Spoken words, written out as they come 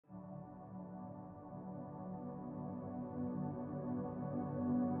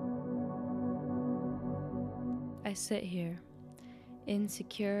I sit here,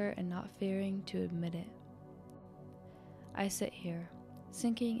 insecure and not fearing to admit it. I sit here,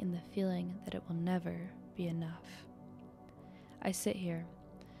 sinking in the feeling that it will never be enough. I sit here,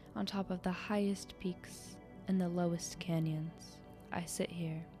 on top of the highest peaks and the lowest canyons. I sit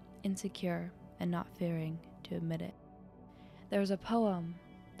here, insecure and not fearing to admit it. There's a poem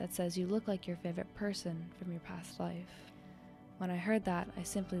that says you look like your favorite person from your past life. When I heard that, I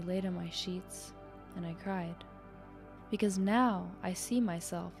simply laid on my sheets and I cried. Because now I see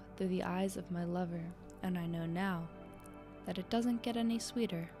myself through the eyes of my lover, and I know now that it doesn't get any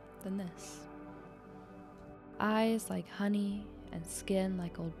sweeter than this. Eyes like honey and skin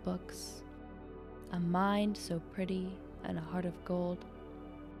like old books, a mind so pretty and a heart of gold.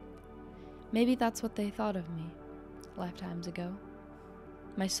 Maybe that's what they thought of me lifetimes ago.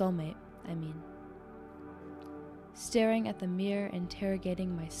 My soulmate, I mean. Staring at the mirror,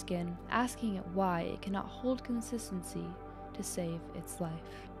 interrogating my skin, asking it why it cannot hold consistency to save its life.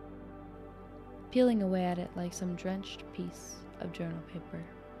 Peeling away at it like some drenched piece of journal paper.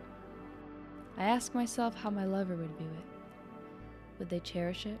 I ask myself how my lover would view it. Would they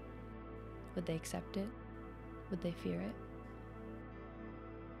cherish it? Would they accept it? Would they fear it?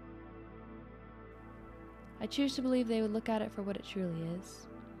 I choose to believe they would look at it for what it truly is.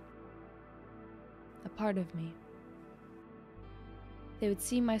 A part of me. They would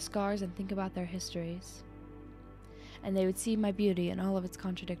see my scars and think about their histories. And they would see my beauty in all of its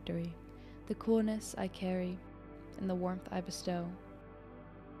contradictory, the coolness I carry and the warmth I bestow.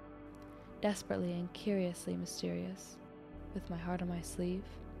 Desperately and curiously mysterious, with my heart on my sleeve,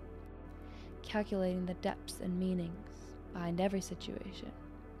 calculating the depths and meanings behind every situation,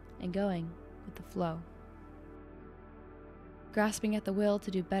 and going with the flow. Grasping at the will to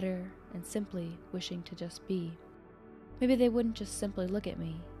do better and simply wishing to just be. Maybe they wouldn't just simply look at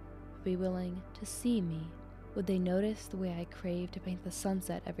me, but be willing to see me. Would they notice the way I crave to paint the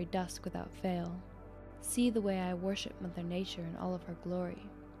sunset every dusk without fail? See the way I worship Mother Nature in all of her glory?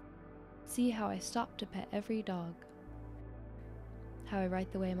 See how I stop to pet every dog? How I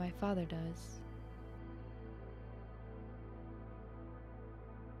write the way my father does?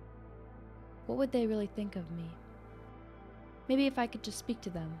 What would they really think of me? Maybe if I could just speak to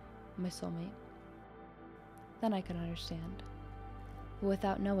them, my soulmate, then I could understand. But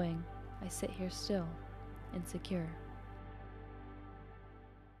without knowing, I sit here still, insecure.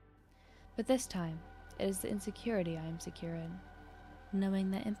 But this time, it is the insecurity I am secure in,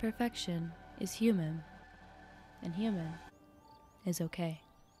 knowing that imperfection is human, and human is okay.